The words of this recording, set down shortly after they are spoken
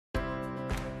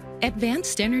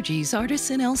Advanced Energy's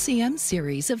Artisan LCM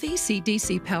series of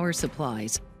AC/DC power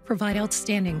supplies provide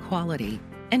outstanding quality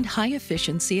and high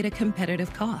efficiency at a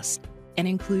competitive cost and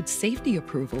include safety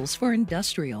approvals for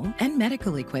industrial and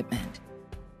medical equipment.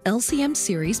 LCM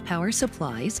series power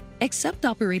supplies accept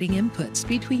operating inputs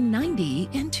between 90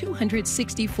 and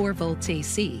 264 volts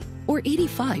AC or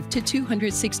 85 to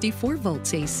 264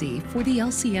 volts AC for the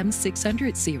LCM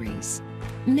 600 series.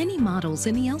 Many models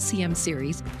in the LCM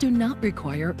series do not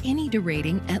require any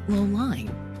derating at low line,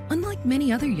 unlike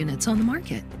many other units on the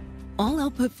market. All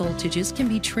output voltages can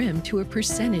be trimmed to a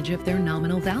percentage of their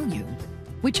nominal value,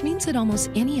 which means that almost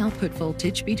any output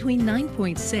voltage between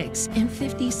 9.6 and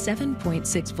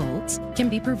 57.6 volts can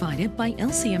be provided by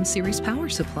LCM series power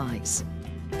supplies.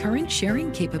 Current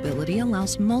sharing capability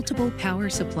allows multiple power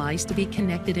supplies to be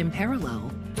connected in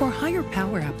parallel for higher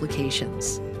power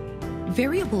applications.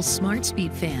 Variable smart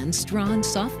speed fans draw on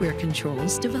software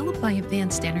controls developed by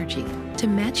Advanced Energy to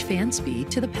match fan speed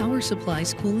to the power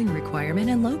supply's cooling requirement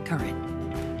and load current.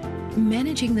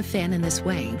 Managing the fan in this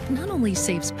way not only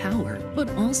saves power, but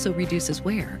also reduces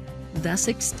wear, thus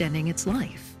extending its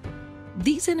life.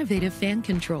 These innovative fan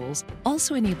controls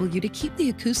also enable you to keep the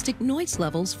acoustic noise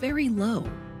levels very low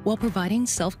while providing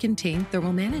self-contained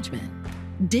thermal management.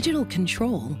 Digital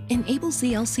control enables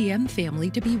the LCM family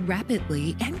to be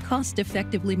rapidly and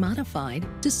cost-effectively modified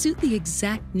to suit the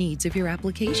exact needs of your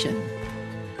application.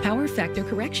 Power factor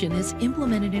correction is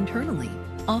implemented internally,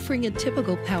 offering a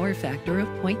typical power factor of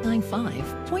 0.95,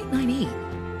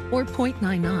 0.98, or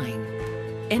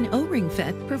 0.99. An O-ring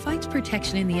FET provides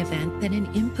protection in the event that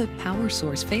an input power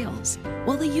source fails,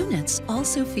 while the units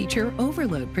also feature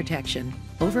overload protection,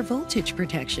 overvoltage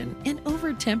protection, and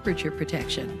over-temperature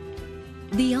protection.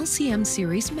 The LCM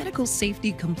series medical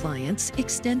safety compliance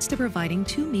extends to providing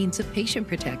two means of patient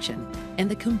protection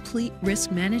and the complete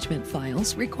risk management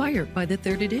files required by the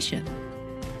third edition.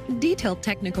 Detailed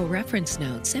technical reference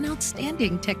notes and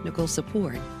outstanding technical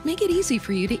support make it easy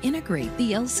for you to integrate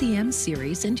the LCM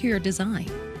series into your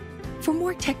design. For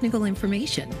more technical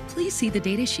information, please see the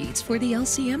datasheets for the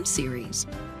LCM series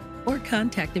or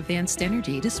contact Advanced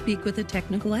Energy to speak with a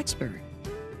technical expert.